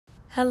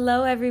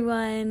Hello,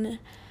 everyone.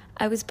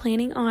 I was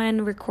planning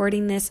on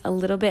recording this a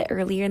little bit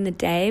earlier in the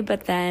day,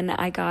 but then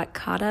I got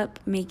caught up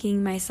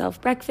making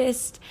myself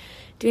breakfast,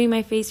 doing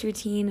my face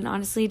routine, and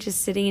honestly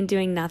just sitting and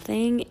doing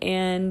nothing.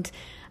 And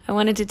I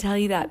wanted to tell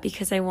you that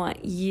because I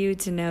want you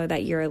to know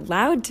that you're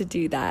allowed to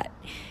do that.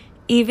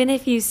 Even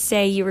if you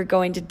say you were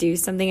going to do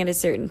something at a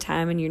certain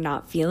time and you're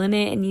not feeling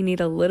it and you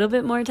need a little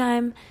bit more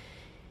time,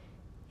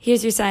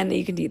 here's your sign that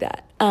you can do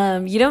that.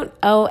 You don't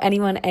owe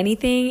anyone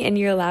anything, and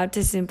you're allowed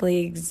to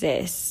simply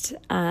exist.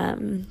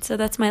 So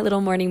that's my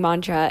little morning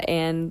mantra,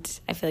 and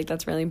I feel like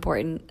that's really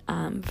important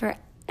for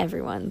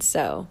everyone.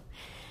 So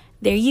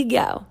there you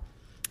go.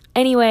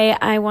 Anyway,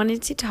 I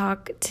wanted to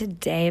talk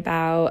today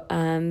about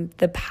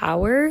the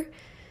power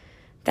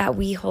that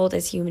we hold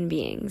as human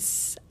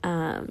beings.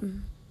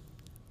 And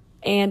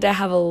I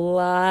have a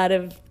lot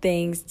of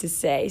things to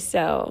say,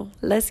 so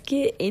let's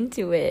get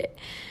into it.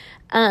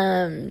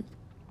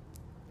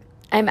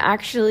 I'm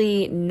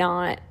actually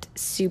not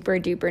super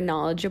duper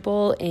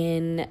knowledgeable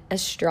in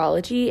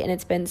astrology, and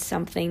it's been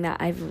something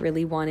that I've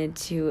really wanted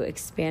to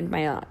expand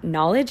my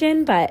knowledge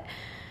in, but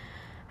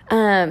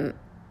I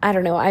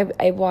don't know.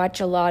 I watch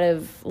a lot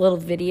of little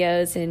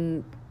videos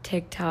and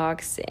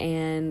TikToks,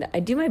 and I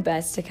do my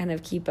best to kind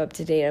of keep up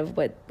to date of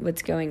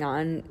what's going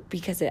on,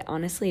 because it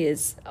honestly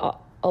is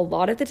a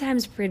lot of the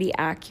times pretty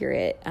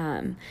accurate.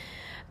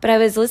 But I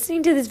was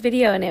listening to this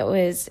video, and it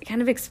was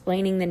kind of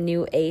explaining the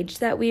new age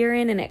that we are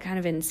in, and it kind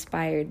of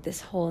inspired this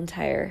whole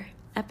entire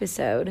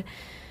episode.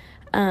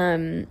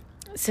 So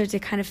to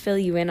kind of fill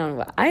you in on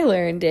what I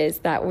learned is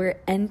that we're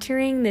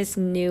entering this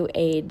new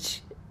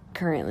age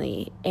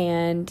currently,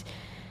 and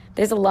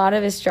there's a lot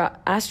of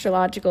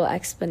astrological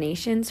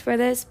explanations for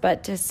this,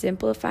 but to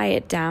simplify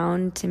it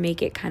down to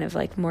make it kind of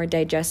like more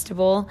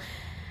digestible,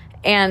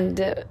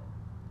 and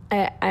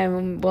I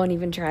won't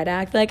even try to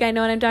act like I know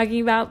what I'm talking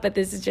about, but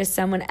this is just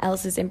someone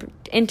else's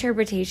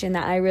interpretation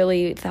that I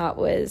really thought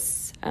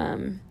was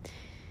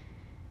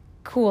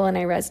cool and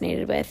I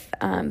resonated with.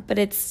 But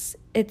it's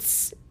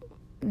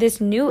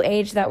this new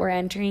age that we're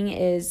entering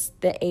is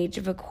the age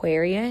of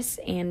Aquarius,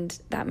 and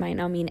that might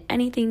not mean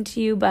anything to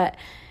you, but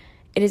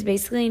it is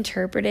basically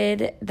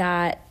interpreted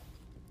that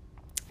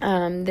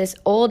this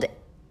old...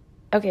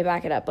 Okay,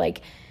 back it up.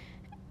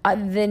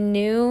 The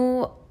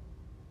new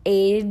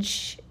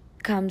age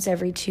comes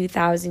every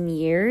 2,000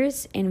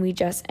 years, and we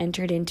just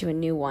entered into a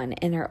new one,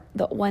 and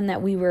the one that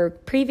we were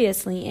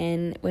previously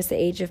in was the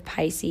age of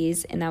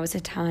Pisces, and that was a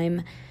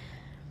time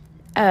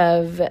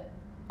of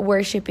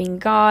worshiping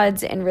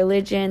gods and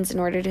religions in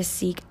order to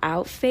seek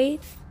out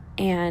faith.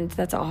 And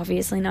that's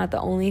obviously not the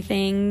only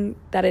thing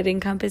that it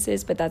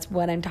encompasses, but that's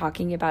what I'm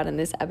talking about in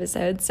this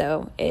episode,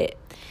 so it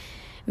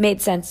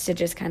made sense to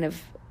just kind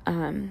of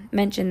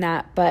mention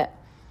that. But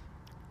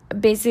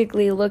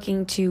basically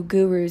looking to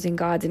gurus and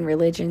gods and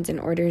religions in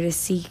order to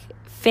seek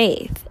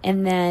faith.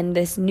 And then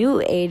this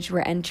new age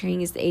we're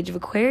entering is the age of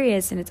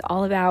Aquarius, and it's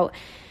all about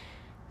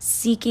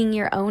seeking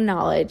your own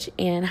knowledge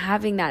and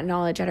having that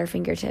knowledge at our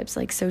fingertips,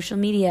 like social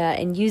media,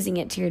 and using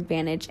it to your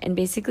advantage, and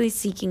basically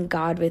seeking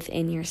God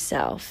within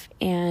yourself.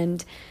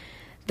 And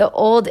the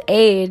old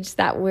age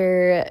that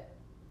we're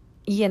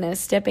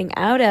stepping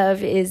out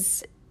of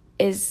is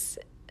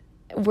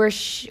we're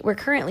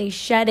currently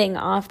shedding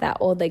off that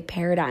old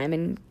paradigm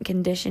and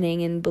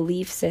conditioning and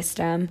belief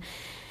system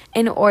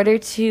in order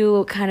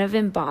to kind of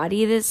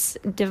embody this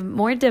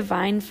more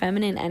divine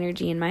feminine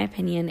energy, in my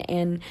opinion.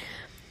 And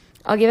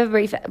I'll give a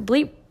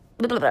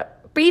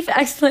brief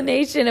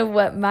explanation of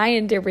what my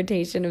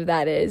interpretation of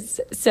that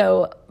is.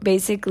 So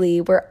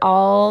basically, we're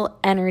all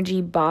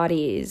energy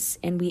bodies,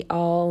 and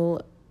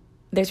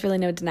there's really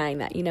no denying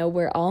that,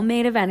 we're all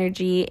made of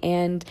energy,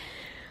 and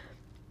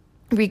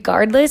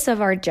regardless of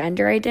our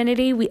gender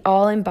identity, we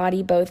all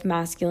embody both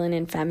masculine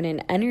and feminine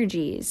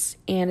energies.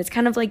 And it's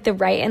kind of like the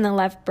right and the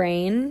left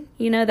brain,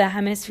 the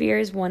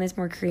hemispheres. One is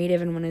more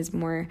creative and one is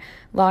more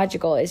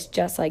logical. It's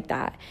just like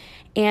that.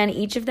 And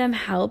each of them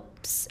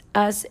helps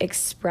us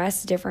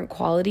express different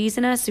qualities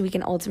in us so we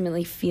can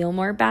ultimately feel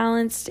more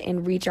balanced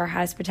and reach our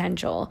highest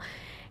potential.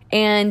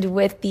 And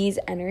with these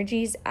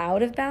energies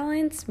out of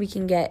balance, we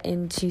can get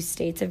into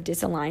states of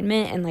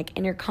disalignment and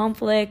inner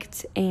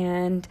conflict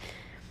and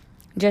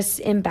just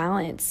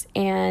imbalance.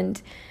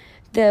 And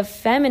the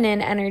feminine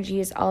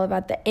energy is all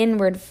about the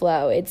inward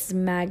flow. It's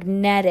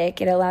magnetic.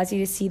 It allows you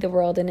to see the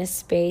world in a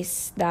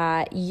space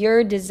that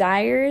your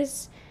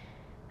desires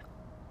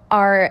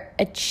are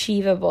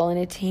achievable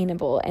and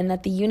attainable, and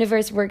that the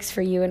universe works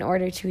for you in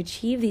order to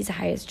achieve these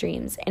highest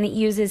dreams. And it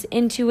uses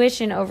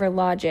intuition over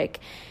logic.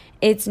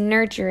 It's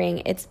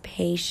nurturing, it's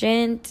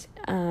patient,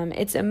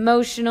 it's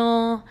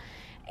emotional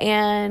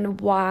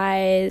and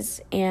wise,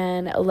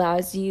 and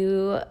allows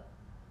you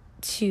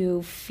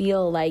to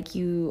feel like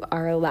you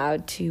are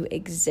allowed to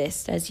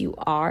exist as you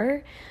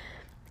are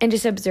and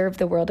just observe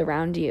the world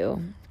around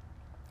you.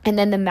 And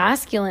then the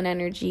masculine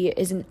energy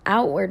is an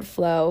outward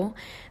flow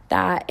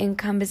that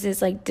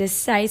encompasses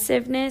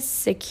decisiveness,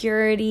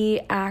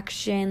 security,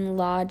 action,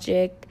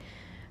 logic,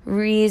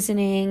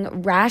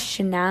 reasoning,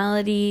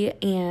 rationality,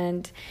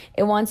 and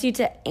it wants you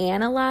to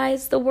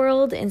analyze the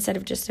world instead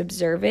of just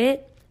observe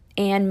it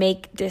and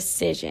make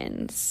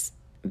decisions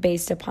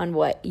based upon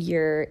what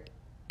you're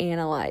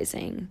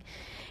analyzing.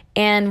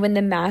 And when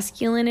the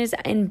masculine is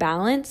in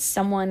balance,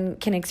 someone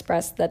can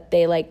express that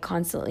they like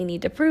constantly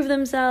need to prove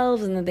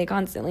themselves and that they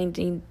constantly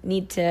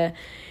need to,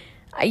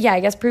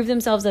 prove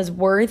themselves as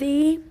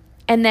worthy.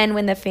 And then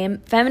when the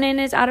feminine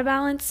is out of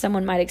balance,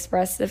 someone might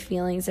express the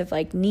feelings of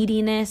like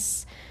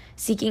neediness,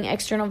 seeking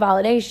external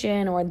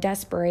validation or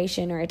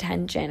desperation or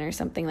attention or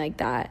something like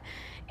that.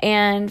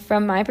 And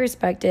from my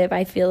perspective,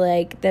 I feel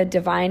like the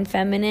divine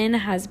feminine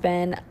has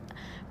been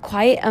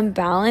quite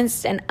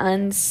unbalanced and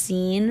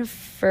unseen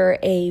for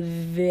a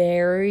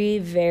very,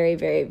 very,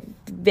 very,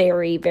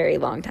 very, very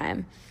long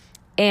time.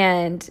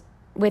 And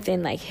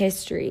within like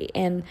history.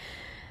 And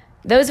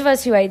those of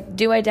us who I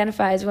do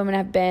identify as women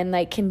have been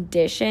like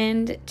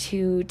conditioned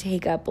to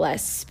take up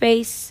less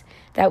space,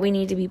 that we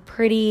need to be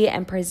pretty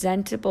and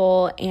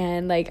presentable.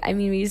 And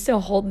we used to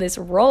hold this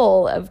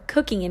role of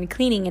cooking and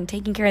cleaning and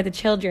taking care of the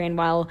children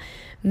while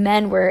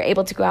men were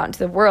able to go out into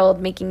the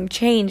world making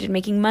change and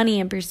making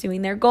money and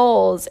pursuing their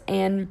goals.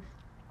 And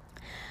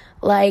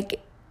I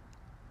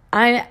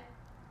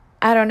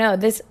don't know,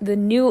 the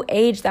new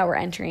age that we're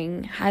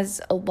entering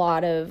has a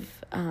lot of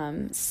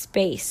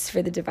space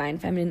for the divine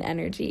feminine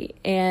energy,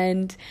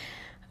 and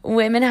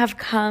women have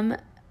come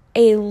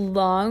a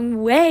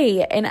long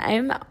way, and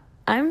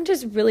I'm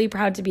just really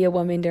proud to be a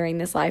woman during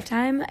this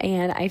lifetime,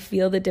 and I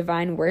feel the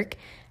divine work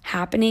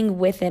happening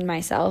within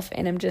myself,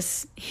 and I'm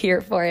just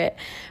here for it.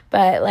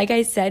 But like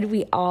I said,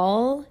 we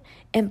all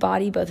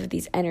embody both of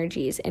these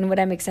energies, and what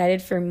I'm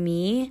excited for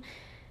me,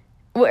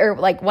 or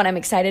like what I'm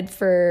excited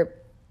for,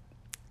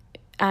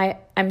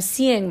 I'm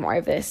seeing more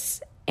of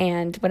this.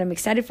 And what I'm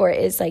excited for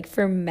is like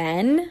for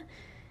men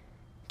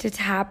to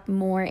tap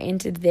more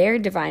into their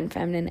divine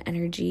feminine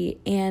energy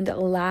and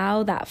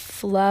allow that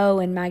flow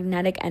and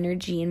magnetic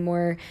energy and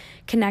more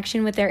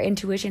connection with their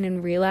intuition,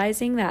 and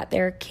realizing that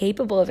they're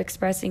capable of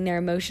expressing their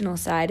emotional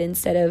side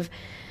instead of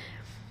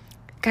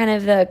kind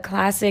of the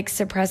classic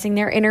suppressing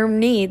their inner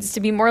needs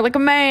to be more like a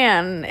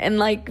man and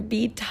like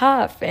be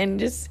tough and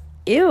just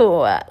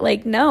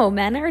no,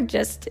 men are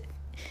just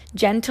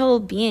gentle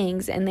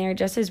beings, and they're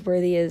just as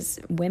worthy as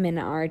women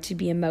are to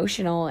be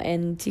emotional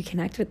and to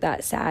connect with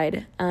that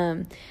side.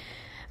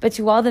 But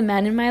to all the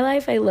men in my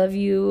life, I love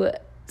you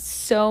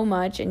so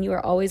much, and you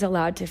are always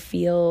allowed to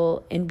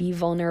feel and be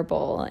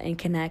vulnerable and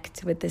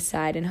connect with this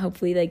side. And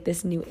hopefully like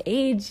this new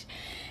age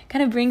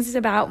kind of brings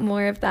about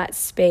more of that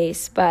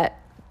space. But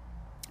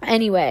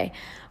anyway,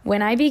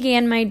 when I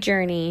began my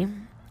journey,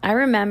 I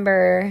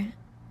remember,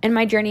 and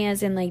my journey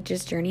as in like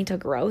just journey to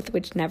growth,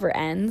 which never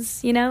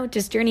ends,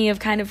 just journey of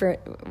kind of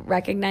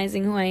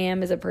recognizing who I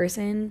am as a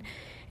person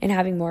and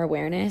having more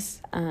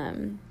awareness.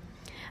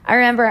 I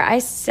remember I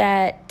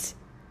set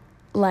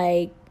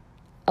like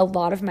a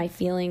lot of my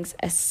feelings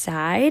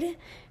aside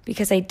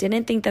because I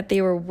didn't think that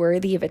they were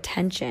worthy of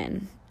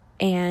attention.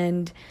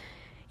 And,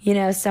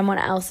 someone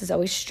else is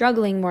always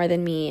struggling more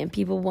than me, and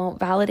people won't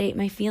validate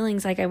my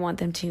feelings like I want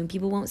them to, and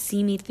people won't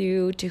see me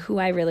through to who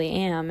I really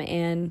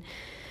am.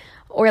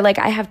 Or like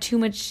I have too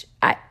much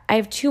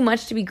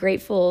to be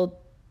grateful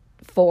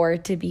for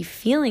to be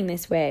feeling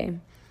this way.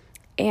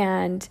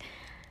 And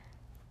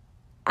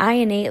I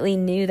innately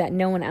knew that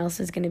no one else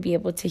was going to be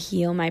able to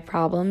heal my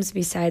problems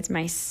besides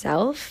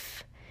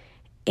myself.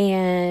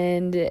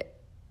 And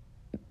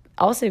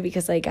also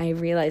because like I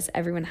realized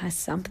everyone has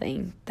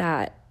something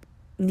that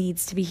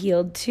needs to be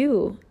healed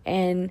too.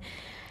 And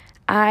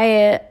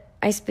I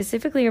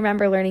specifically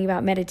remember learning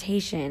about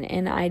meditation,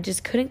 and I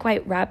just couldn't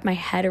quite wrap my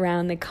head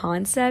around the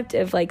concept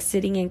of like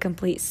sitting in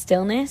complete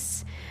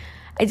stillness.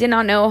 I did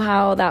not know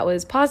how that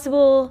was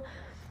possible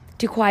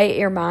to quiet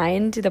your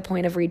mind to the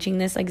point of reaching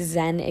this like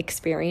Zen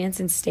experience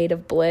and state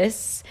of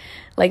bliss.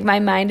 Like my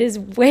mind is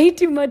way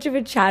too much of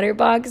a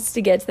chatterbox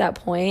to get to that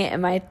point,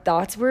 and my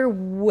thoughts were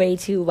way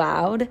too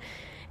loud.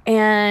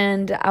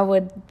 And I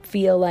would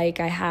feel like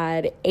I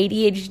had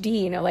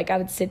ADHD, like I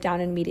would sit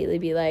down and immediately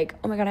be like,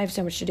 oh my God, I have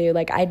so much to do.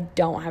 Like I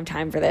don't have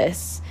time for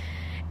this.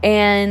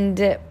 And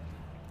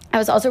I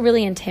was also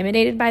really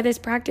intimidated by this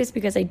practice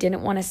because I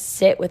didn't want to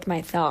sit with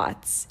my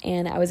thoughts.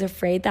 And I was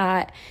afraid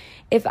that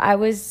if I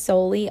was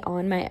solely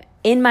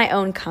in my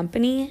own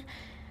company,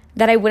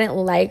 that I wouldn't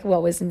like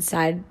what was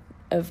inside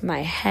of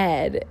my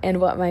head and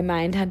what my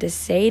mind had to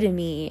say to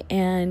me.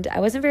 And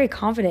I wasn't very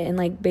confident in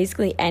like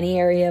basically any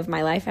area of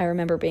my life. I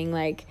remember being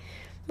like,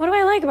 what do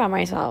I like about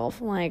myself?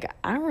 I'm like,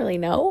 I don't really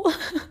know.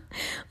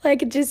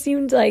 Like it just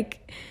seemed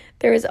like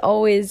there was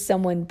always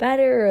someone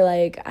better, or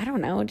like, I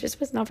don't know, just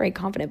was not very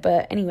confident.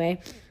 But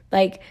anyway,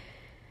 like,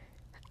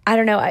 I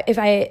don't know, if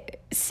I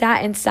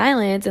sat in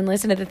silence and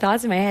listened to the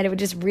thoughts in my head, it would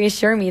just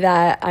reassure me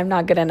that I'm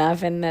not good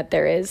enough and that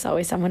there is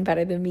always someone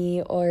better than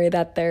me, or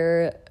that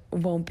there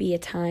won't be a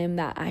time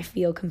that I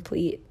feel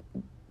complete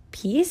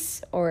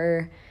peace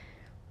or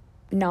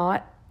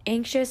not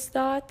anxious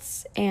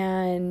thoughts.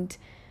 And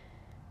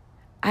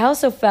I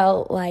also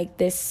felt like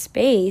this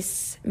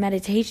space,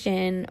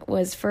 meditation,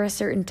 was for a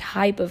certain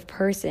type of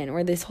person,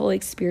 or this whole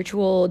like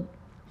spiritual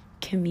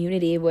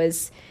community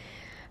was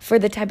for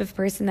the type of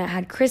person that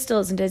had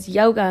crystals and does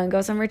yoga and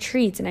goes on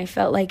retreats. And I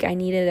felt like I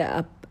needed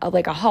a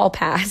hall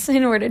pass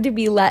in order to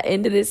be let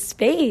into this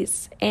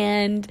space.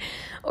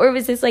 Or it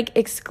was this like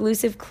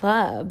exclusive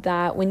club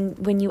that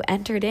when you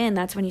entered in,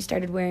 that's when you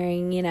started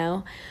wearing,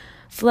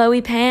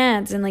 flowy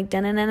pants and like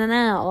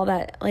da-na-na-na-na, all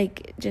that,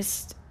 like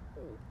just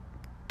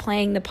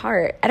playing the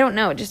part. I don't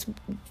know, it just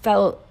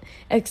felt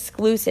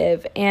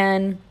exclusive.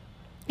 And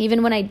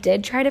even when I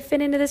did try to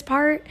fit into this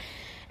part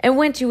and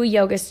went to a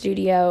yoga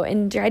studio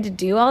and tried to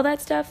do all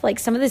that stuff, like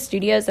some of the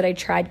studios that I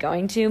tried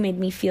going to made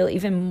me feel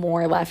even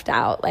more left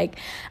out. Like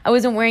I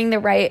wasn't wearing the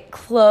right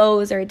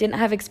clothes, or I didn't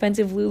have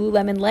expensive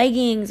Lululemon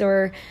leggings,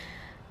 or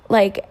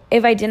like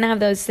if I didn't have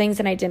those things,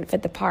 then I didn't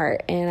fit the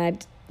part and I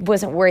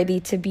wasn't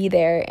worthy to be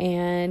there.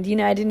 And,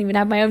 I didn't even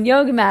have my own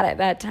yoga mat at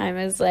that time.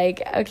 I was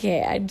like,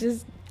 okay,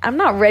 I'm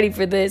not ready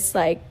for this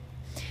like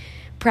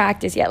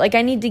practice yet. Like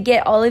I need to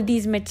get all of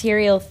these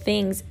material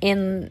things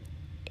in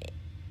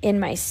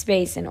my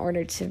space in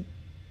order to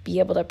be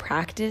able to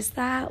practice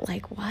that.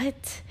 Like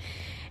what?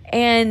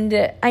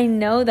 And I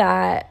know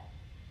that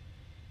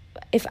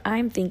if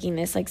I'm thinking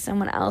this, like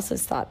someone else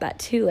has thought that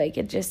too. Like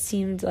it just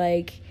seemed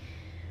like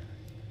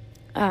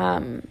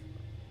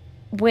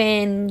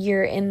when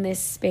you're in this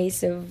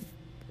space of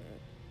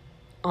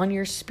on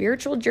your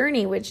spiritual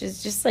journey, which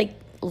is just like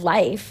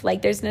life,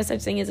 like there's no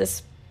such thing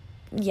as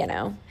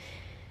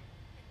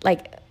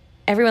like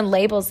everyone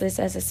labels this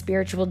as a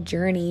spiritual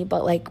journey,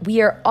 but like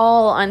we are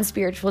all on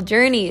spiritual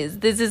journeys.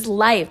 This is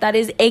life. That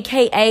is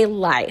AKA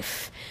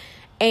life.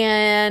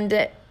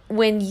 And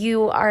when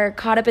you are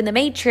caught up in the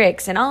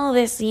matrix and all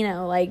this,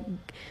 like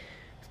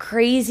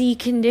crazy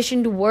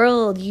conditioned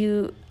world,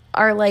 you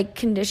are like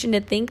conditioned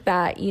to think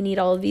that you need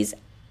all of these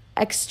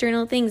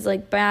external things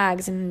like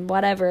bags and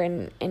whatever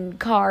and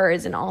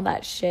cars and all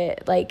that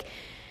shit. Like,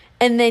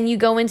 and then you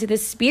go into the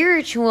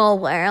spiritual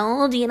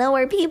world,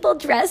 where people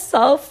dress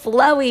all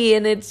flowy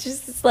and it's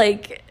just this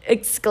like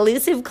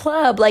exclusive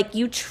club. Like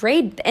you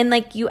trade and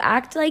like you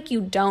act like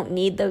you don't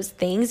need those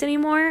things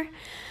anymore.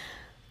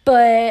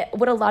 But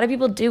what a lot of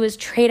people do is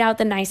trade out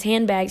the nice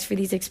handbags for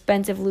these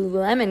expensive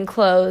Lululemon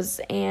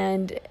clothes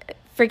and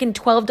freaking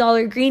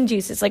 $12 green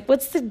juices. Like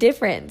what's the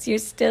difference? You're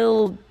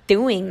still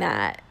doing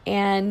that.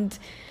 And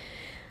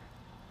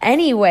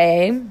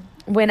anyway,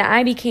 when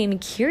I became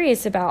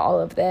curious about all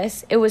of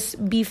this, it was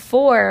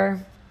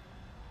before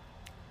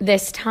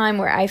this time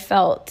where I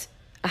felt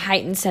a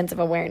heightened sense of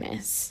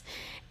awareness.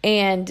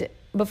 And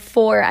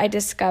before I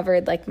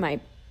discovered like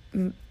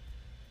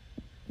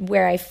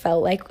where I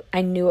felt like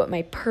I knew what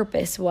my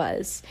purpose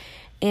was.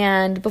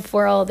 And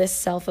before all this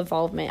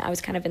self-evolvement, I was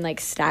kind of in like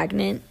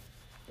Stagnatville,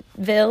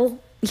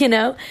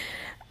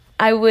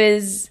 I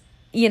was,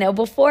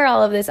 before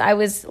all of this, I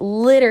was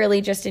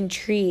literally just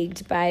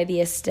intrigued by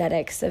the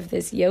aesthetics of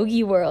this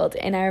yogi world.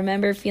 And I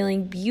remember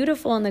feeling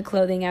beautiful in the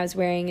clothing I was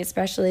wearing,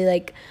 especially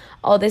like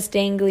all this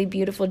dangly,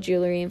 beautiful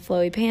jewelry and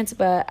flowy pants.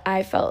 But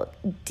I felt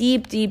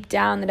deep, deep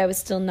down that I was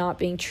still not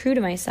being true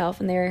to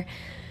myself. And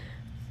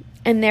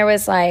there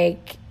was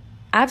like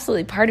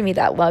absolutely part of me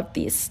that loved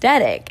the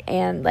aesthetic.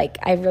 And like,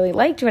 I really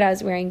liked what I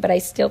was wearing, but I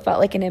still felt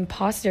like an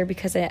imposter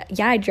because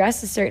I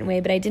dressed a certain way,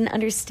 but I didn't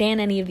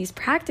understand any of these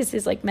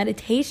practices like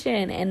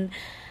meditation. And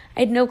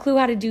I had no clue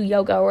how to do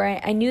yoga, or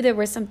I knew there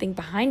was something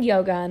behind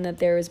yoga and that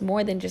there was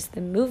more than just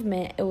the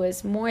movement. It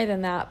was more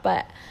than that,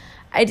 but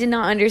I did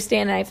not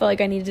understand. And I felt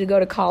like I needed to go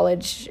to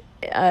college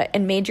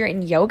and major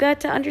in yoga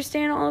to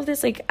understand all of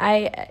this. Like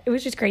it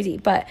was just crazy.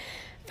 But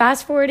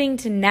fast forwarding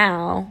to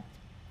now,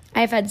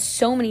 I've had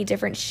so many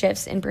different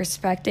shifts in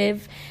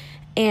perspective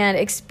and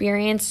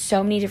experienced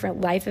so many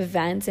different life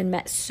events and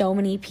met so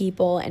many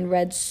people and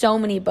read so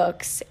many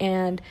books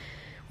and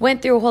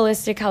went through a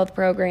holistic health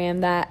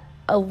program that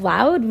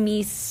allowed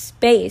me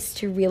space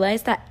to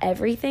realize that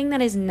everything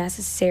that is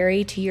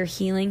necessary to your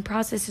healing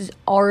process is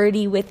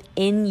already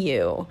within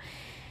you.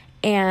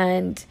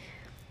 And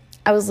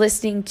I was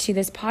listening to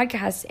this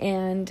podcast,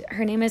 and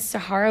her name is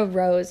Sahara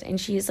Rose, and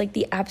she is like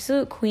the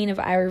absolute queen of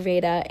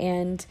Ayurveda.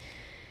 And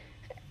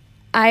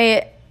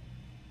I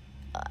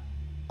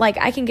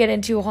can get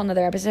into a whole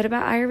nother episode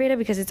about Ayurveda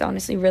because it's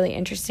honestly really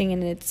interesting,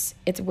 and it's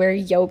where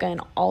yoga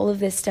and all of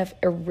this stuff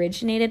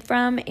originated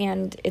from,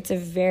 and it's a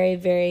very,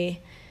 very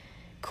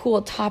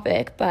cool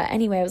topic. But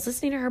anyway, I was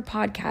listening to her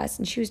podcast,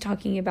 and she was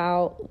talking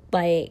about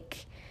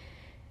like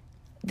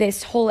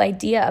this whole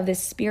idea of this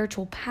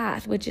spiritual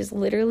path, which is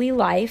literally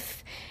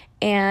life.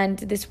 And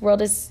this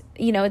world is,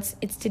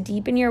 it's to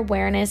deepen your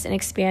awareness and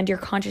expand your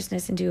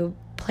consciousness into a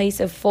place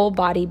of full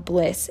body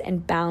bliss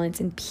and balance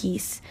and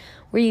peace,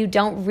 where you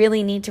don't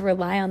really need to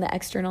rely on the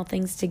external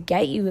things to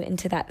get you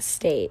into that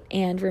state.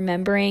 And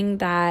remembering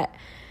the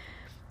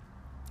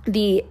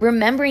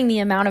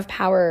amount of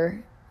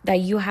power that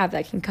you have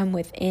that can come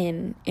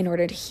within in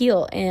order to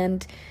heal.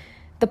 And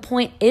the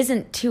point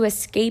isn't to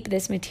escape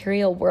this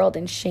material world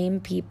and shame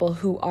people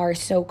who are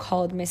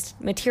so-called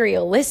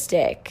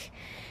materialistic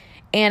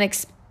and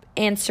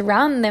and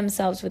surround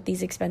themselves with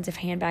these expensive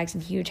handbags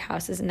and huge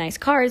houses and nice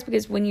cars,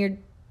 because when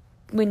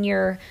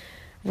you're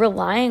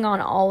relying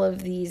on all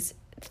of these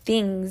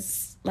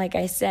things, like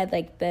I said,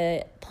 like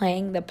the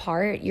playing the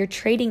part, you're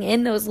trading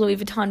in those Louis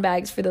Vuitton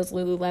bags for those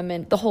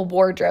Lululemon, the whole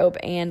wardrobe,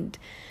 and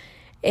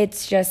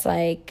it's just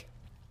like,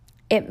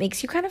 it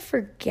makes you kind of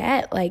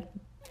forget like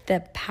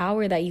the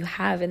power that you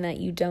have, and that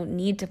you don't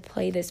need to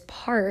play this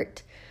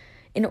part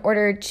in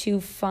order to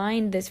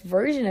find this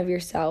version of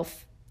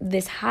yourself,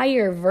 this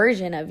higher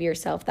version of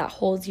yourself that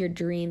holds your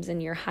dreams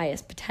and your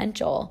highest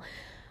potential.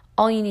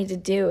 All you need to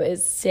do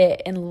is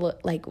sit and look,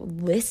 like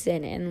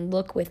listen and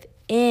look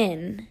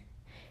within,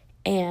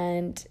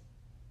 and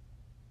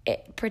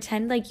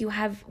pretend like you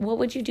have. What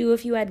would you do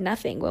if you had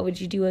nothing? What would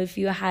you do if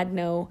you had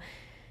no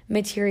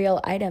material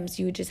items?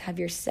 You would just have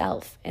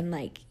yourself, and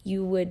like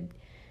you would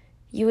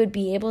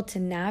be able to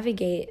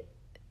navigate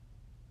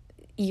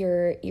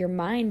your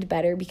mind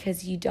better,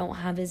 because you don't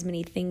have as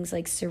many things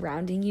like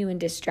surrounding you and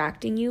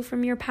distracting you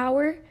from your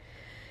power.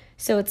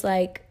 So it's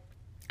like,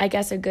 I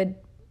guess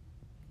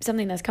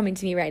something that's coming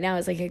to me right now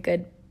is like a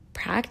good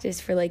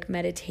practice for like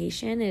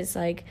meditation is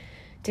like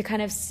to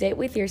kind of sit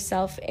with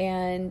yourself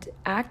and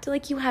act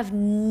like you have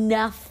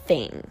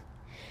nothing.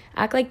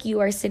 Act like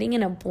you are sitting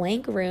in a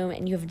blank room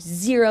and you have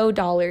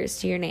 $0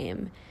 to your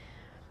name,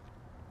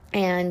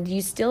 and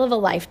you still have a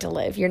life to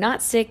live. You're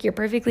not sick. You're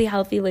perfectly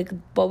healthy. Like,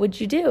 what would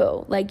you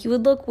do? Like, you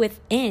would look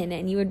within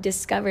and you would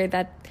discover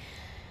that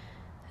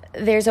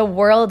there's a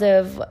world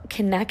of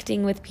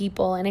connecting with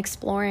people and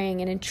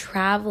exploring and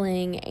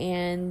traveling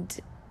and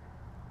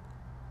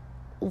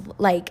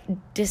like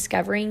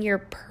discovering your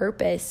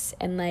purpose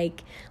and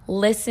like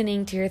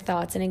listening to your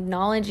thoughts and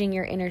acknowledging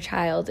your inner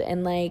child.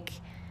 And like,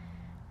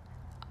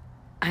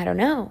 I don't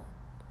know,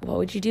 what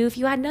would you do if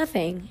you had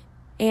nothing?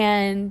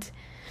 And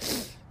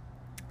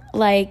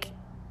like,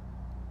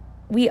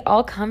 we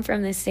all come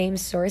from the same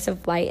source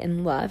of light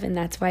and love, and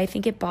that's why I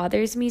think it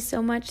bothers me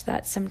so much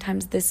that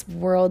sometimes this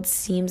world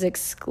seems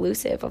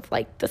exclusive of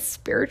like the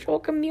spiritual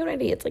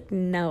community. It's like,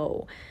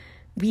 no,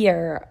 we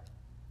are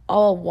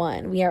all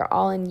one. We are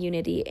all in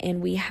unity,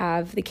 and we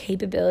have the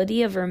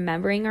capability of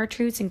remembering our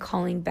truths and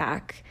calling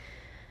back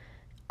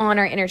on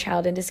our inner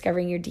child and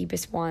discovering your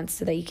deepest wants,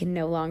 so that you can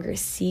no longer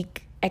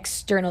seek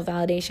external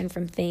validation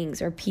from things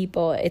or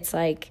people. It's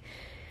like,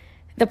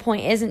 the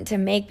point isn't to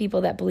make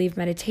people that believe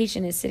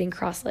meditation is sitting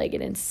cross-legged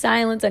in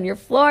silence on your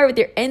floor with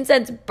your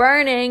incense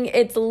burning.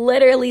 It's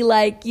literally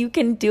like you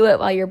can do it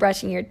while you're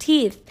brushing your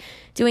teeth,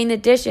 doing the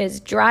dishes,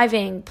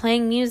 driving,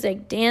 playing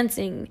music,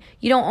 dancing.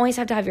 You don't always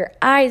have to have your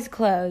eyes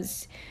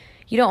closed.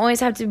 You don't always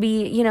have to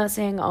be,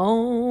 saying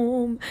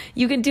Om.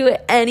 You can do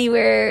it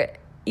anywhere.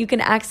 You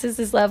can access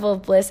this level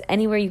of bliss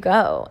anywhere you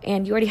go.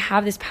 And you already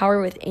have this power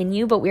within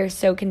you, but we are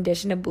so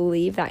conditioned to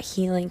believe that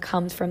healing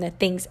comes from the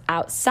things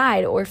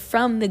outside or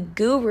from the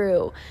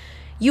guru.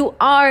 You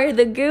are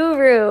the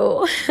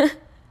guru.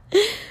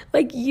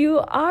 Like, you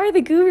are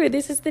the guru.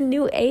 This is the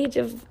new age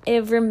of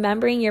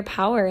remembering your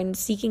power and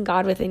seeking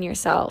God within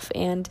yourself.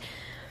 And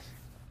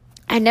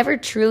I never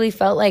truly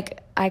felt like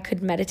I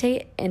could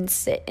meditate and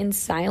sit in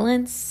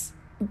silence.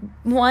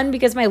 One,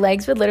 because my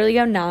legs would literally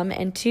go numb,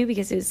 and two,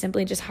 because it was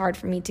simply just hard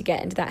for me to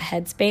get into that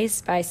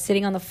headspace by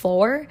sitting on the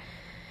floor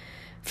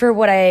for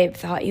what I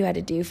thought you had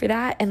to do for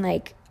that. And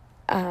like,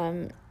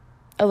 a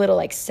little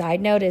like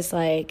side note is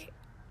like,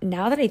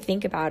 now that I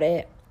think about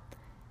it,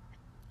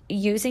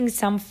 using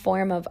some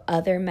form of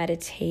other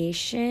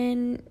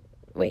meditation,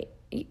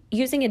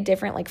 using a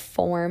different like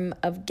form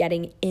of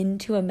getting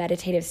into a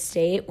meditative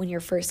state when you're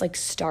first like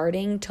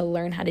starting to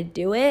learn how to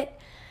do it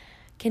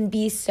can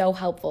be so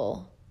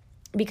helpful.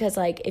 Because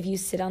like, if you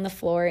sit on the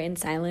floor in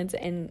silence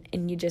and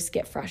you just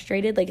get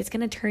frustrated, like, it's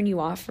going to turn you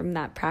off from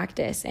that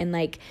practice. And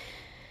like,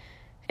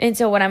 and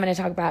so what I'm going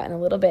to talk about in a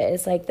little bit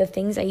is like the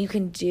things that you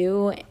can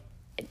do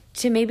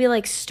to maybe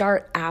like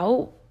start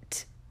out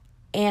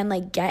and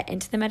like get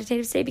into the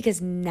meditative state.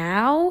 Because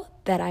now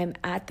that I'm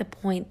at the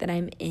point that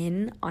I'm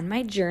in on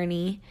my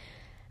journey,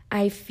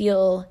 I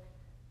feel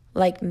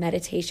like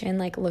meditation,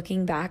 like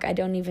looking back, I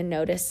don't even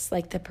notice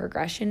like the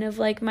progression of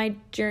like my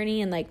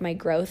journey and like my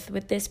growth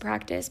with this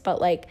practice,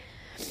 but like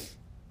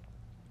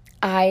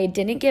I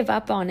didn't give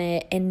up on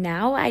it, and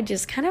now I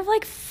just kind of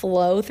like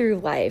flow through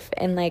life.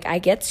 And like, I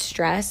get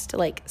stressed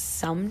like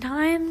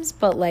sometimes,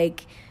 but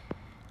like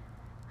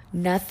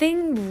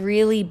nothing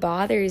really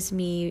bothers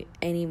me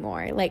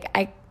anymore. Like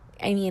I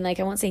mean,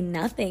 like, I won't say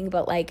nothing,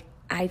 but like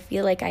I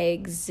feel like I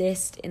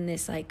exist in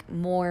this like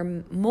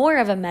more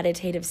of a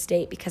meditative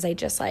state, because I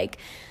just like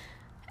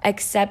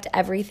accept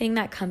everything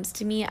that comes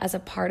to me as a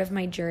part of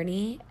my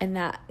journey, and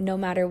that no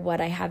matter what,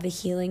 I have the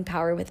healing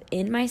power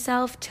within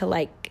myself to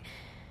like,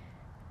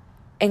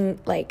 and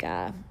like,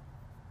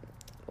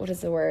 what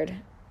is the word?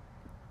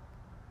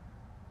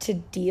 To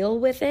deal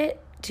with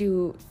it,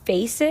 to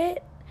face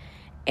it,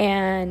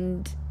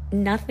 and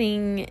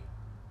nothing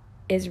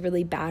is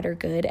really bad or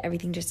good.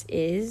 Everything just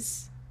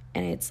is.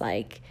 And it's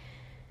like,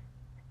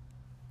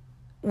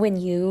 when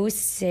you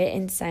sit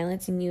in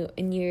silence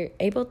and you're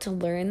able to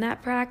learn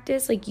that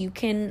practice, like you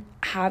can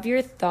have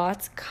your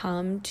thoughts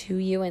come to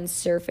you and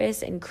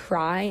surface and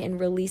cry and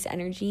release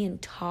energy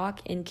and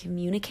talk and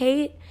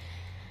communicate,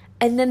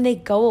 and then they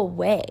go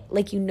away.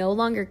 Like you no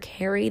longer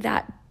carry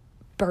that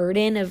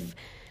burden of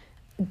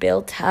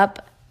built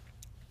up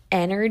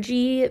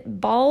energy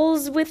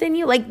balls within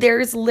you. Like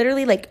there's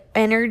literally like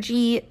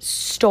energy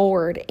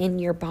stored in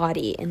your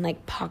body in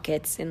like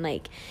pockets and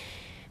like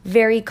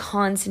very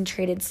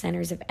concentrated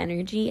centers of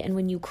energy, and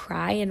when you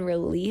cry and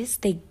release,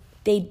 they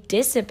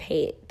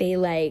dissipate. They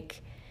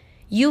like,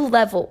 you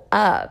level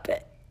up,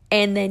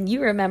 and then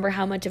you remember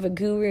how much of a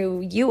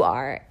guru you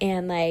are.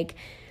 And like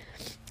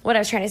what I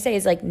was trying to say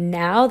is like,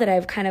 now that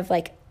I've kind of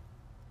like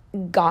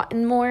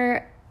gotten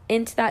more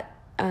into that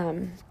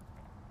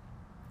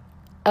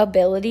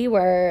ability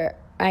where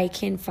I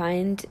can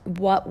find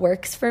what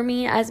works for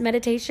me as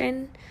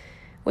meditation,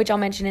 which I'll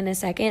mention in a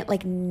second,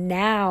 like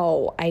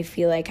now I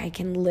feel like I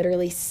can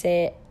literally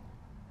sit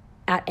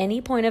at any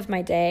point of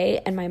my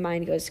day and my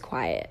mind goes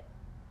quiet,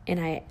 and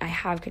I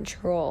have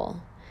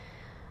control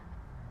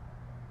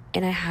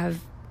and I have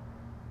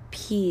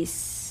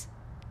peace,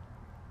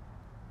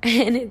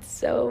 and it's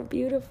so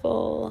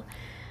beautiful.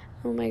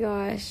 Oh my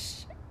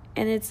gosh.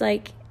 And it's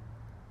like,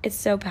 it's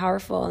so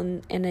powerful,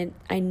 and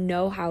I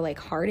know how like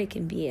hard it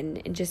can be,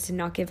 and just to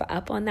not give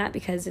up on that,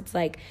 because it's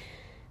like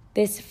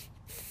this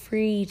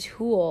free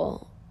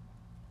tool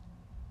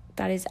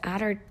that is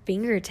at our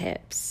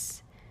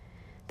fingertips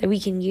that we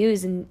can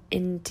use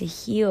and to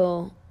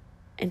heal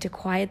and to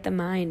quiet the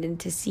mind and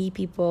to see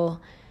people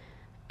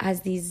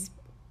as these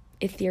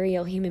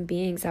ethereal human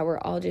beings that we're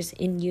all just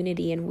in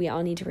unity, and we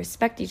all need to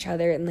respect each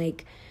other and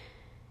like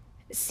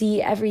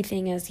see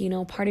everything as, you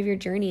know, part of your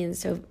journey. And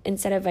so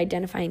instead of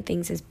identifying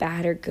things as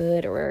bad or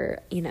good,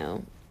 or, you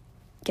know,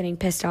 getting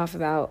pissed off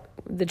about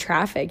the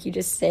traffic, you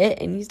just sit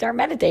and you start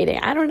meditating.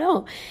 I don't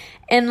know.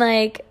 And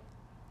like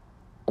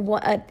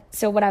what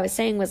I was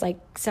saying was like,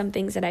 some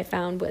things that I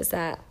found was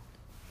that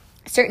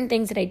certain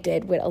things that I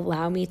did would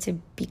allow me to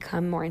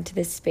become more into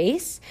this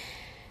space.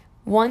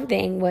 One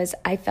thing was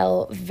I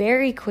fell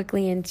very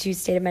quickly into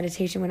state of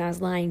meditation when I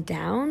was lying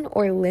down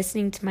or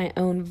listening to my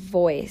own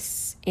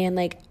voice. And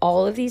like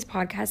all of these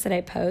podcasts that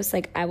I post,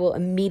 like I will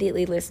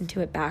immediately listen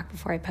to it back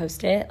before I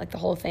post it, like the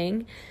whole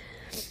thing.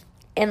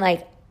 And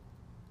like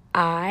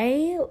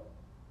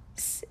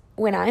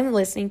when I'm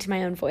listening to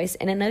my own voice,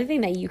 and another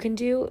thing that you can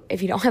do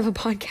if you don't have a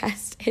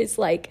podcast is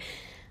like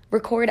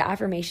record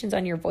affirmations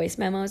on your voice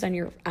memos on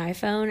your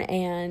iPhone,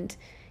 and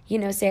you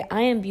know, say,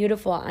 I am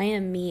beautiful, I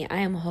am me, I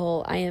am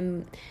whole, I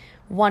am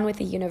one with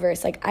the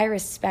universe. Like I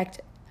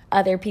respect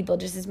other people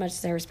just as much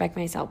as I respect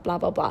myself, blah,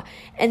 blah, blah.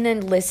 And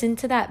then listen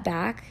to that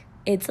back.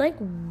 It's like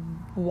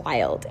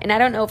wild. And I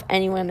don't know if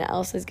anyone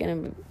else is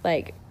going to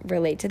like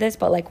relate to this,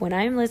 but like when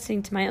I'm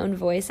listening to my own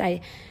voice,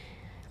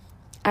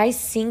 I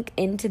sink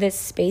into this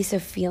space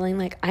of feeling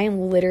like I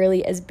am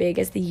literally as big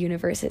as the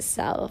universe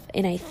itself.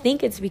 And I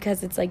think it's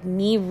because it's like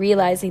me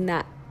realizing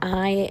that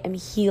I am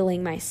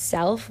healing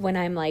myself when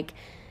I'm like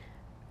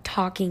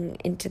talking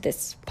into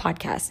this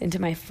podcast, into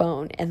my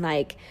phone. And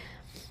like,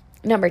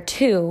 number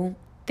two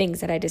things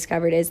that I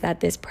discovered is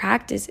that this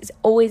practice is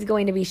always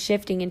going to be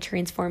shifting and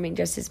transforming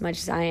just as much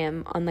as I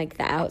am on like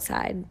the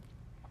outside,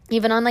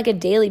 even on like a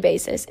daily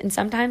basis. And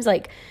sometimes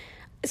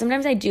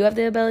I do have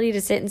the ability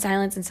to sit in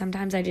silence, and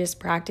sometimes I just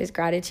practice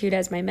gratitude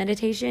as my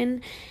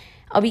meditation.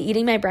 I'll be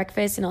eating my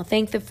breakfast and I'll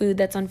thank the food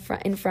that's in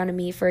front of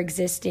me for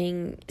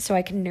existing so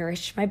I can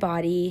nourish my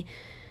body.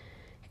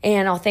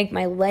 And I'll thank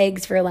my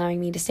legs for allowing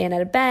me to stand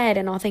out of bed,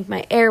 and I'll thank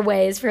my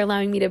airways for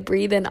allowing me to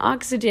breathe in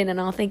oxygen, and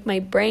I'll thank my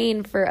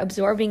brain for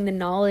absorbing the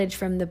knowledge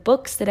from the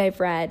books that I've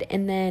read.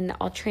 And then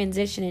I'll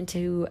transition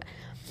into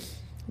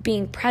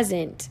being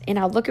present, and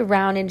I'll look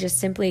around and just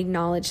simply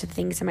acknowledge the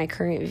things in my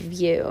current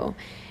view.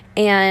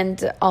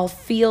 And I'll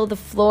feel the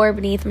floor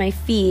beneath my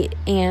feet,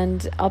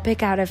 and I'll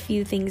pick out a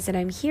few things that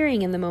I'm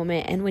hearing in the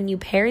moment. And when you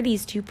pair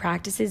these two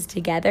practices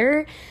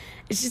together,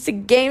 it's just a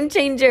game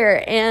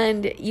changer.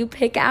 And you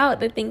pick out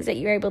the things that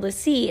you're able to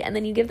see, and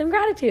then you give them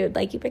gratitude.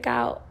 Like you pick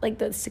out like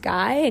the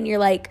sky, and you're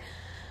like,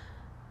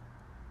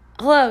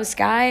 hello,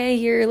 sky,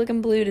 you're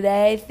looking blue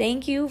today.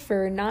 Thank you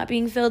for not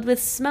being filled with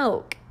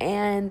smoke.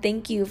 And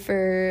thank you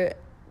for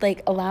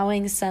like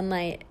allowing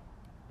sunlight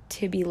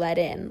to be let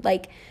in.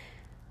 Like,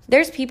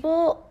 there's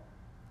people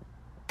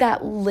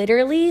that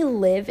literally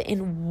live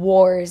in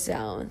war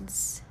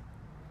zones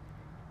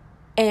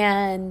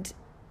and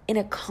in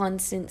a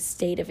constant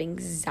state of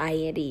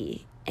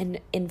anxiety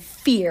and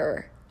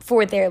fear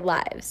for their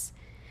lives.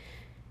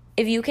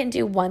 If you can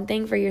do one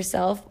thing for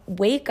yourself,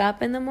 wake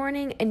up in the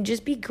morning and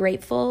just be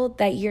grateful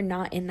that you're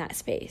not in that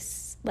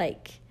space.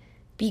 Like,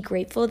 be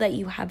grateful that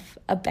you have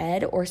a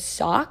bed or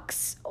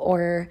socks,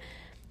 or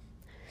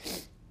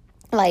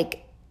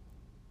like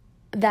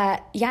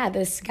that, yeah,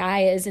 the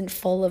sky isn't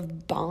full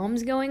of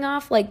bombs going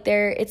off. Like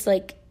it's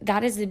like,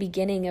 that is the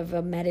beginning of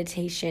a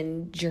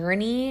meditation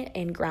journey.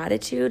 And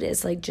gratitude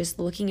is like just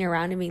looking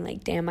around and being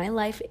like, damn, my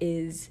life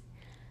is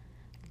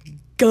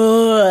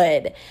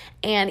good.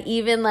 And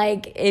even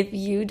like if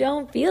you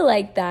don't feel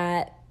like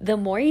that, the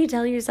more you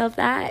tell yourself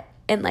that,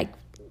 and like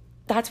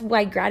that's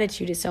why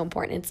gratitude is so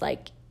important. It's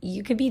like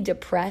you could be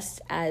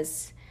depressed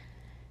as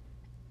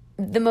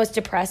the most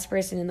depressed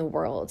person in the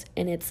world,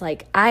 and it's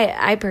like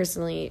I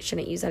personally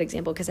shouldn't use that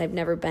example because I've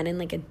never been in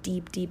like a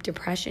deep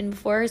depression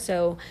before,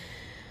 so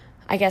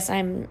I guess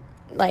I'm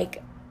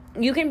like,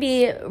 you can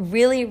be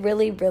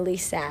really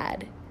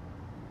sad,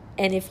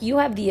 and if you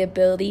have the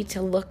ability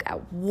to look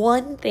at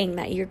one thing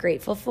that you're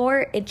grateful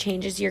for, it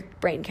changes your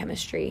brain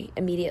chemistry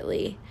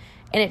immediately,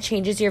 and it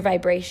changes your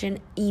vibration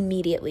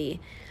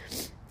immediately.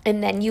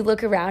 And then you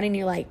look around and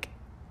you're like,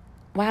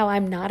 wow,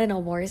 I'm not in a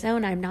war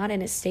zone. I'm not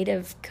in a state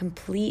of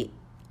complete,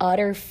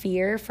 utter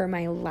fear for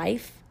my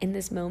life in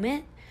this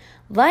moment.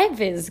 Life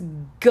is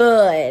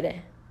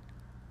good.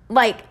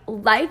 Like,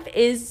 life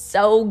is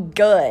so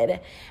good.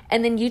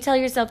 And then you tell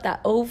yourself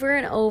that over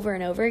and over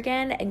and over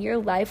again, and your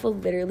life will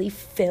literally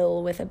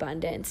fill with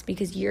abundance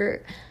because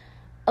you're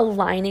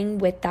aligning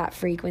with that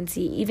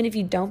frequency. Even if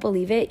you don't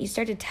believe it, you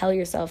start to tell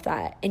yourself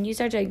that, and you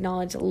start to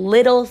acknowledge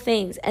little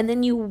things, and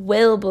then you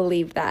will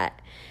believe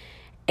that.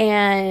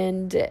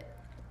 And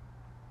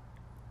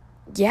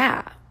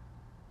yeah,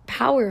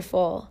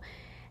 powerful.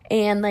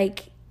 And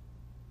like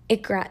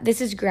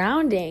this is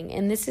grounding,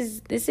 and this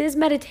is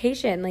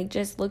meditation. Like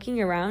just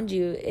looking around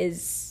you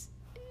is,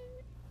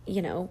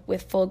 you know,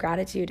 with full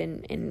gratitude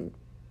and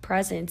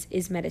presence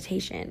is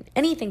meditation.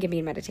 Anything can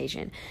be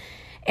meditation.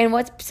 And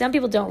what some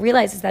people don't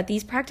realize is that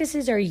these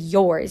practices are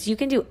yours. You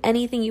can do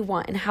anything you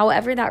want, and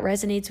however that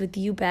resonates with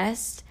you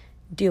best,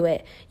 do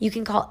it. You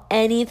can call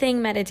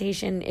anything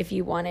meditation if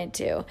you wanted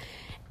to.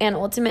 And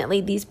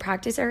ultimately, these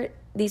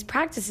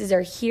practices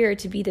are here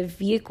to be the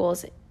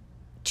vehicles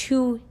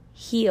to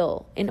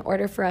heal, in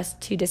order for us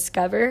to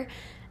discover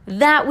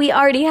that we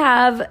already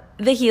have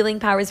the healing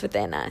powers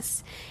within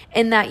us,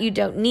 and that you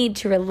don't need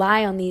to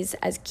rely on these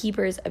as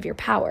keepers of your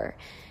power.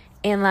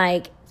 And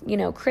like, you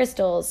know,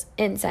 crystals,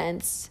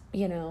 incense,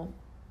 you know,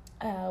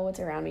 what's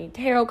around me,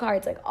 tarot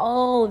cards, like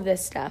all of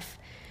this stuff,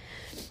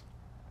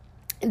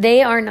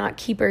 they are not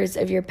keepers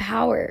of your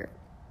power.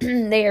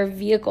 They are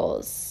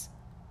vehicles.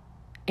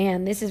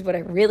 And this is what I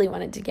really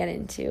wanted to get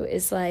into,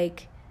 is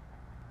like,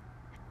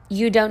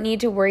 you don't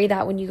need to worry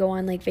that when you go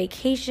on like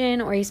vacation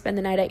or you spend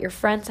the night at your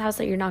friend's house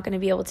that you're not going to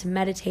be able to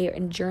meditate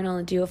and journal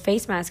and do a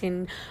face mask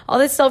and all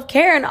this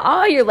self-care,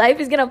 and your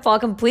life is going to fall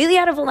completely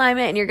out of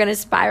alignment and you're going to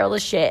spiral to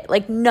shit.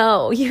 Like,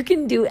 no, you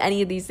can do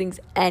any of these things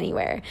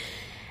anywhere.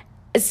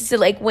 So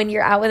like when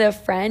you're out with a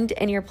friend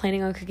and you're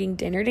planning on cooking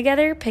dinner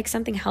together, pick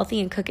something healthy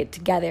and cook it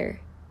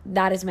together.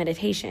 That is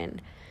meditation.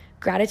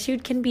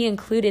 Gratitude can be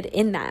included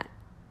in that.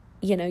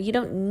 You know, you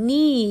don't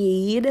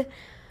need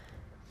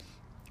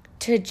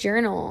to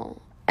journal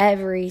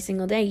every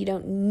single day. You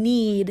don't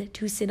need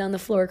to sit on the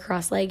floor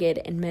cross-legged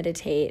and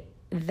meditate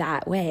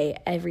that way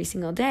every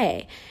single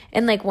day.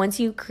 And like once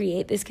you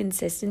create this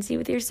consistency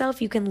with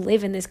yourself, you can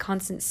live in this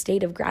constant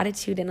state of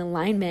gratitude and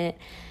alignment.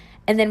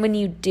 And then when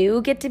you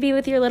do get to be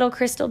with your little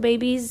crystal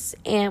babies,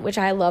 and which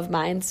I love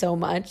mine so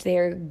much,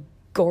 they're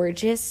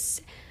gorgeous,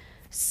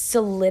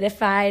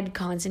 solidified,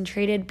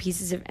 concentrated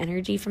pieces of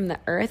energy from the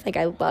earth. Like,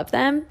 I love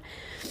them.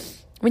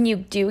 When you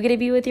do get to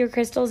be with your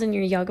crystals and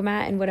your yoga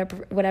mat and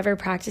whatever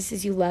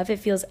practices you love, it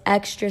feels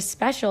extra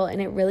special, and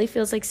it really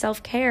feels like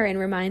self-care and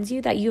reminds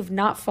you that you have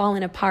not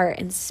fallen apart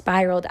and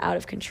spiraled out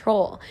of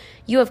control.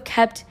 You have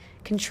kept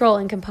control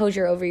and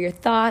composure over your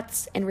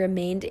thoughts and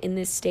remained in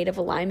this state of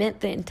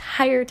alignment the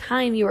entire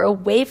time you were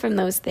away from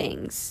those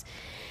things.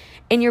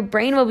 And your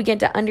brain will begin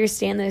to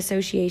understand the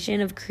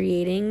association of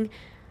creating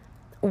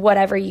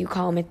whatever you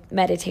call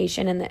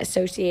meditation, and the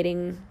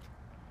associating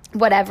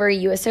whatever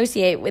you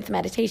associate with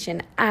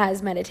meditation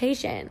as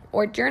meditation,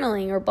 or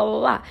journaling, or blah, blah,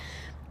 blah.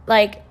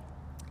 Like,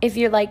 if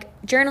you're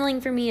like,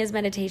 journaling for me is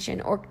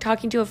meditation, or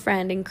talking to a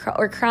friend and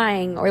or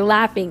crying or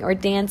laughing or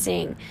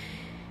dancing,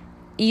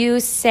 you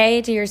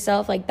say to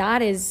yourself, like,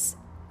 that is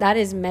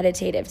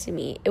meditative to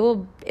me. It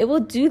will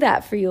do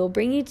that for you. It will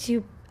bring you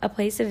to a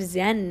place of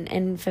zen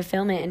and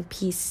fulfillment and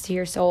peace to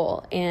your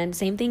soul. And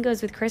same thing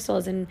goes with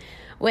crystals. And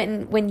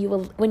when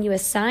you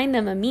assign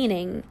them a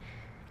meaning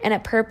and a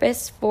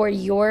purpose for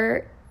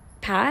your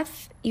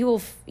path, you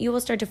will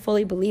start to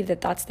fully believe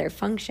that that's their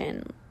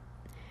function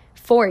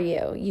for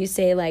you. You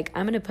say, like,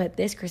 I'm going to put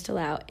this crystal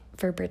out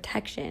for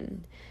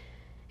protection.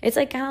 It's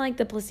like kind of like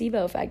the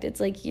placebo effect. It's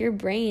like your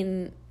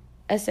brain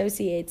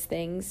associates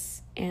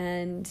things,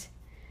 and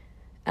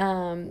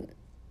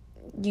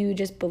you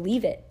just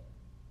believe it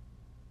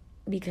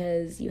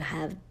because you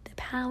have the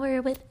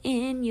power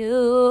within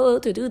you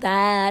to do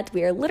that.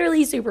 We are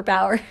literally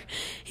superpower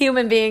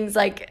human beings.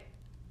 Like,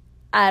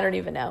 I don't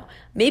even know.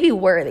 Maybe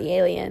we're the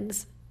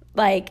aliens.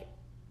 Like,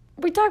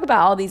 we talk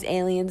about all these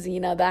aliens, you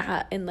know,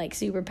 that and like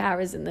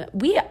superpowers, and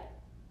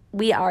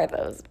we are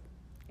those.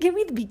 Can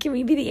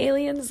we be the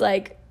aliens?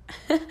 Like,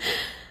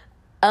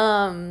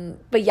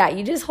 but yeah,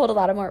 you just hold a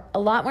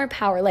lot more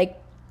power.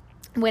 Like,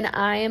 when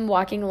I am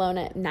walking alone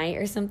at night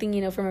or something,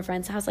 you know, from a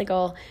friend's house, like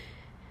I'll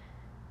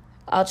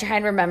I'll try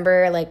and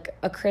remember like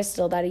a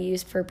crystal that I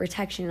use for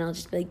protection. And I'll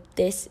just be like,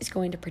 this is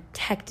going to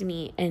protect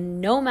me.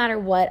 And no matter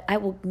what, I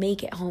will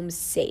make it home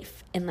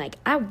safe. And like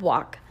I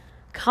walk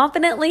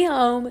confidently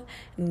home.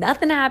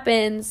 Nothing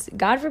happens.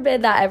 God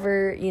forbid that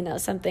ever,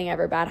 something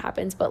ever bad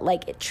happens. But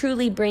like it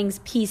truly brings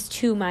peace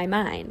to my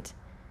mind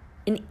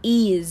and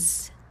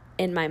ease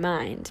in my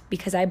mind,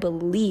 because I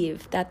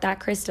believe that that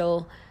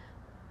crystal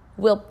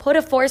will put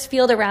a force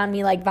field around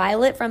me like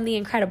Violet from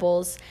The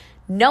Incredibles.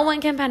 No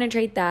one can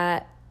penetrate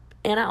that.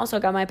 And I also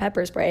got my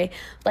pepper spray.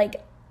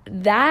 Like,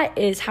 that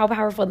is how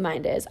powerful the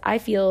mind is. I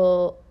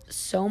feel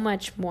so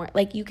much more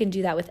like you can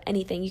do that with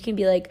anything. You can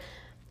be like,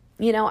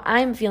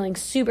 I'm feeling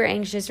super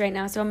anxious right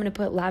now, so I'm going to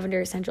put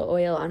lavender essential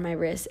oil on my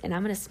wrist and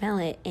I'm going to smell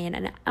it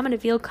and I'm going to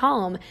feel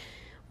calm.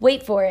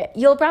 Wait for it.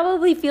 You'll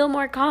probably feel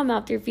more calm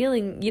after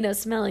feeling,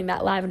 smelling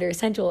that lavender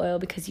essential oil,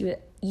 because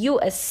you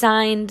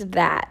assigned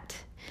that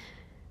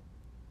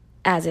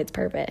as its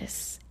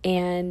purpose.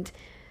 And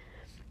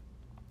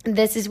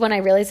this is when I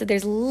realized that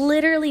there's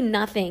literally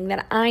nothing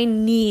that I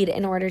need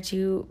in order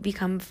to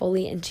become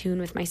fully in tune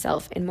with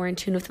myself and more in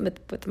tune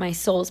with my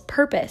soul's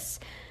purpose.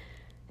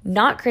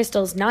 Not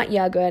crystals, not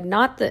yoga,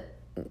 not the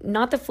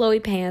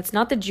flowy pants,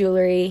 not the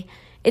jewelry.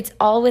 It's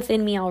all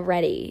within me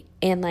already.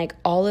 And like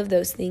all of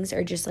those things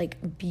are just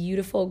like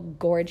beautiful,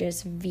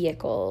 gorgeous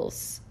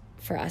vehicles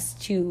for us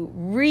to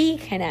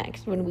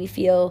reconnect when we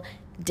feel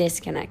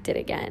disconnected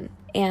again.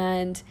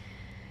 And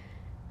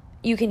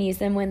you can use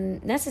them when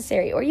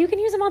necessary, or you can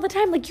use them all the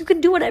time. Like, you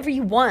can do whatever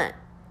you want.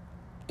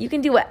 You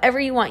can do whatever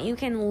you want. You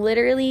can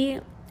literally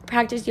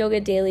practice yoga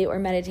daily or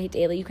meditate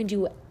daily. You can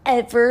do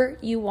whatever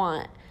you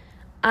want.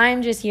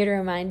 I'm just here to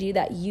remind you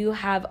that you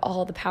have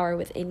all the power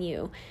within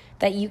you,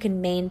 that you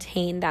can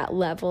maintain that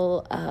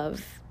level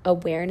of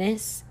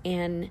awareness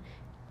and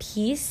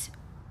peace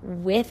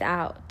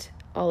without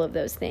all of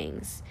those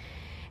things.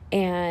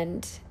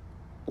 And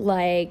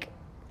like,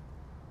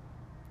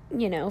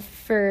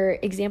 for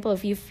example,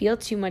 if you feel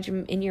too much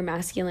in your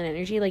masculine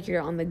energy, like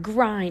you're on the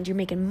grind, you're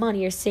making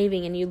money, you're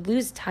saving, and you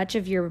lose touch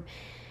of your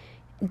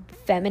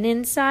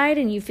feminine side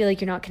and you feel like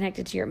you're not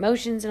connected to your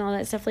emotions and all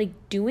that stuff, like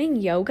doing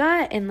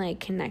yoga and like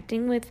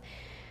connecting with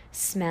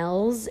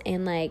smells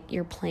and like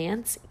your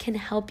plants can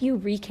help you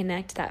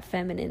reconnect that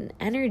feminine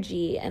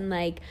energy and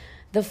like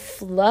the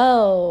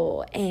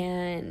flow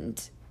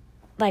and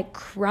like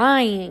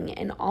crying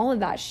and all of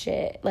that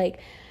shit. Like,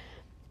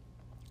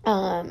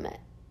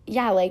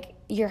 like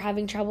you're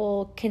having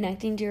trouble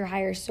connecting to your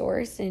higher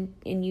source and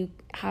you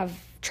have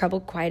trouble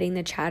quieting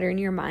the chatter in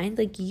your mind,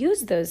 like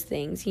use those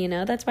things,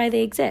 that's why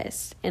they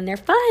exist and they're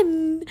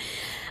fun.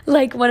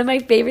 Like one of my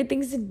favorite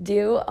things to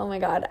do, oh my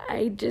God,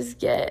 I just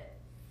get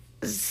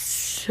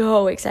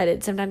so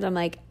excited. Sometimes I'm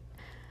like,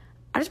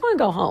 I just want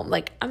to go home.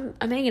 Like I'm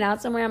hanging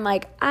out somewhere. I'm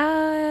like,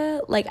 I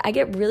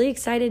get really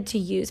excited to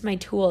use my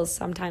tools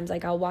sometimes.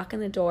 Like I'll walk in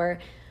the door,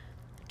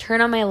 turn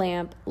on my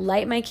lamp,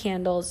 light my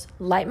candles,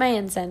 light my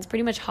incense,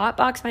 pretty much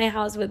hotbox my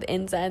house with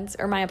incense,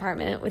 or my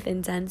apartment with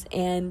incense,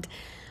 and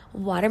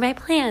water my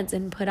plants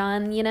and put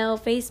on,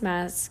 face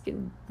mask,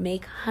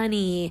 make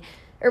honey,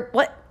 or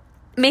what?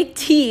 Make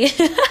tea.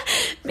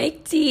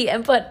 Make tea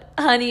and put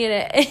honey in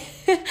it.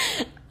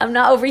 I'm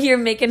not over here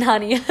making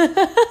honey.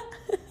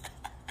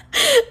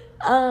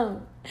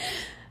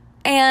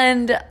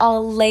 And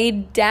I'll lay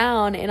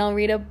down and I'll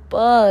read a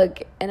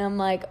book and I'm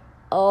like,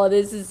 oh,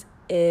 this is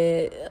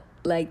it.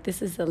 Like,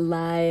 this is the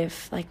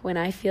life. Like, when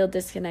I feel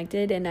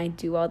disconnected and I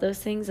do all those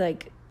things,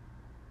 like,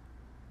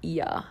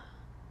 yeah,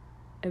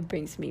 it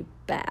brings me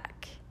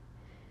back.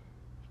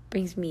 It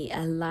brings me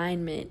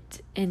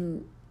alignment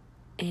and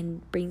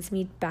brings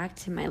me back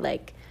to my,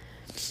 like,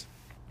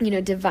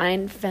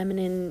 divine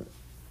feminine,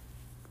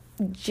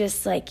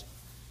 just, like,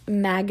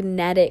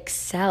 magnetic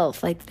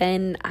self. Like,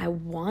 then I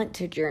want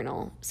to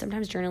journal.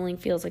 Sometimes journaling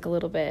feels, like, a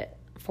little bit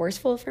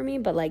forceful for me,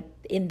 but, like,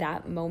 in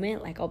that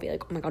moment, like, I'll be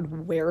like, oh, my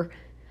God, where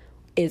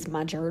is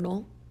my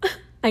journal?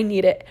 I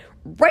need it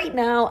right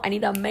now. I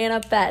need to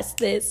manifest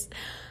this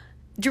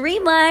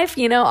dream life,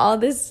 all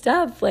this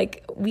stuff.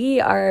 Like, we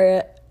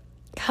are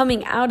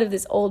coming out of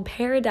this old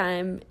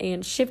paradigm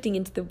and shifting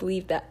into the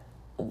belief that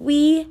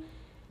we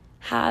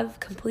have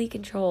complete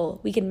control.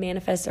 We can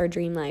manifest our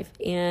dream life.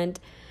 And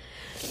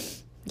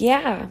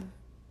yeah,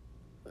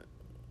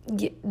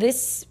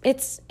 it's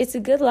a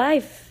good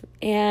life.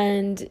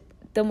 And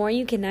the more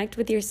you connect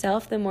with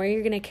yourself, the more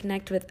you're going to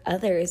connect with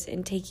others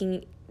and take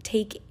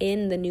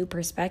in the new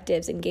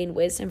perspectives and gain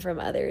wisdom from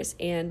others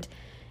and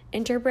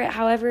interpret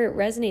however it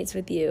resonates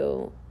with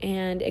you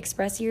and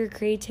express your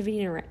creativity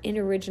and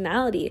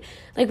originality.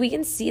 Like, we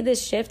can see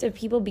this shift of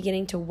people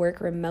beginning to work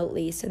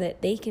remotely so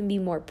that they can be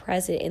more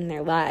present in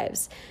their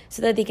lives,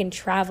 so that they can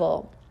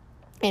travel.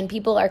 And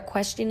people are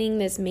questioning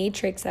this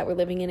matrix that we're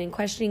living in and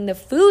questioning the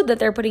food that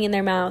they're putting in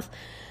their mouth,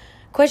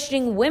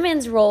 questioning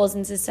women's roles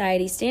in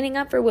society, standing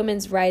up for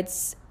women's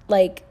rights.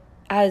 Like,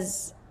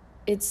 as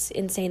it's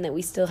insane that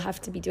we still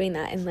have to be doing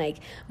that. And like,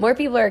 more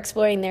people are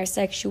exploring their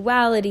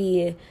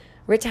sexuality,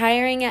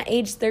 retiring at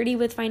age 30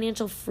 with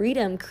financial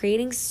freedom,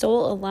 creating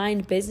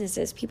soul-aligned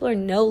businesses. People are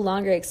no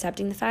longer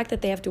accepting the fact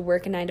that they have to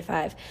work a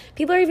 9-to-5.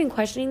 People are even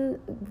questioning,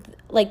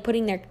 like,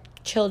 putting their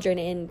children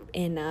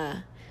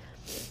in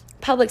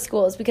public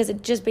schools because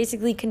it just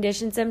basically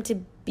conditions them to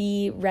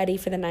be ready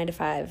for the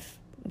 9-to-5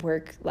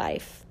 work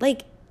life.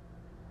 Like,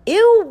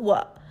 ew.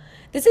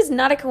 This is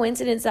not a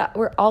coincidence that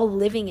we're all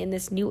living in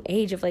this new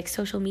age of, like,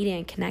 social media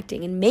and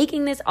connecting and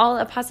making this all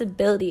a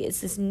possibility.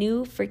 It's this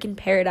new freaking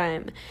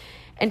paradigm.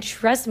 And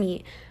trust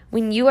me,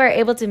 when you are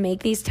able to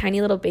make these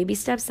tiny little baby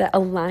steps that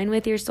align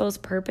with your soul's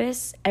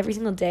purpose every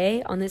single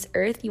day on this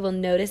earth, you will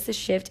notice the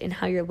shift in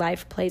how your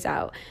life plays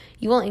out.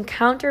 You will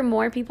encounter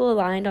more people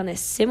aligned on a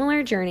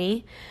similar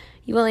journey.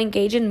 You will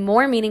engage in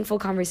more meaningful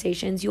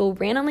conversations. You will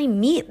randomly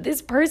meet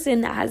this person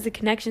that has the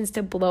connections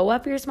to blow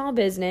up your small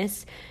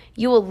business.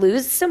 You will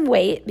lose some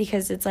weight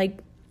because it's like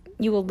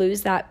you will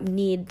lose that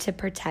need to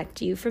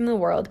protect you from the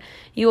world.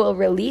 You will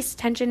release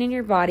tension in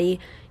your body.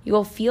 You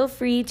will feel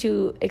free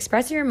to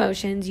express your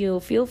emotions. You will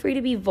feel free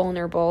to be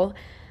vulnerable.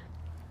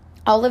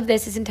 All of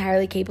this is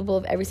entirely capable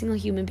of every single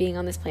human being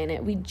on this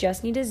planet. We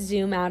just need to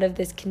zoom out of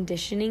this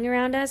conditioning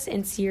around us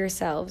and see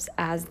ourselves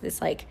as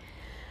this, like,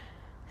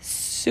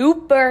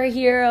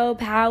 superhero,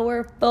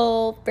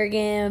 powerful,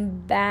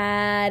 friggin'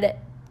 bad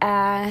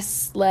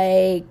ass,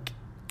 like,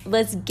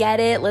 let's get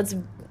it. Let's,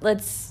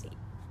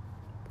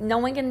 no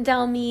one can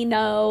tell me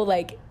no.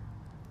 Like,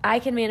 I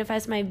can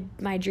manifest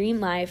my dream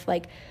life.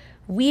 Like,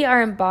 we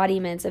are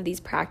embodiments of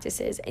these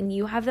practices, and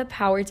you have the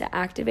power to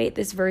activate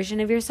this version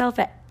of yourself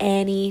at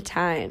any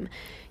time.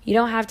 You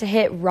don't have to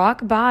hit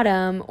rock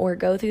bottom or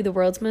go through the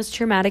world's most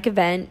traumatic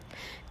event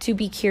to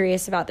be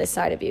curious about this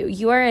side of you.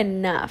 You are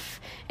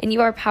enough, and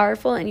you are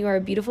powerful, and you are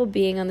a beautiful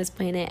being on this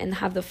planet and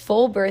have the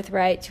full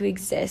birthright to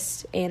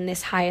exist in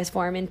this highest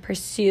form and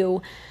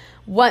pursue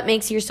what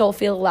makes your soul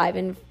feel alive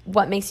and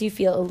what makes you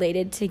feel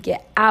elated to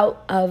get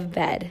out of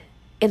bed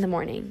in the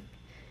morning.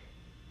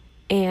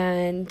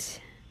 And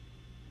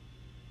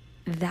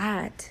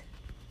that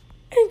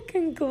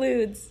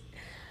concludes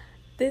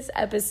this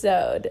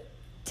episode.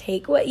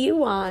 Take what you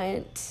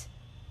want,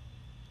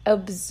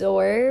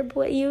 absorb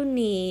what you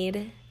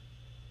need,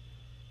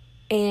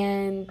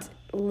 and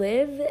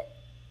live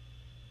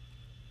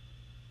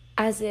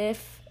as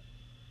if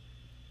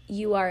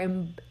you are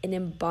an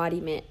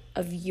embodiment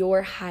of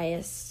your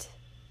highest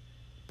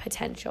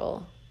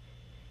potential.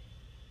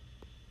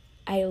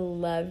 I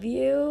love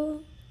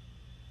you,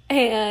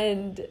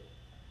 and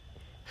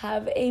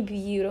have a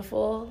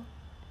beautiful,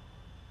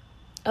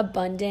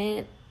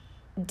 abundant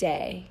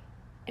day,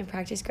 and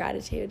practice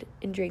gratitude,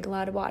 and drink a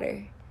lot of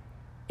water,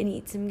 and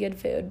eat some good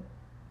food,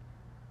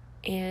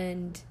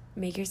 and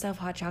make yourself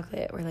hot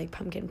chocolate or like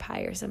pumpkin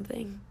pie or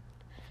something.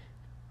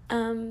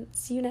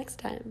 See you next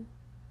time.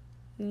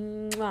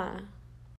 Mwah.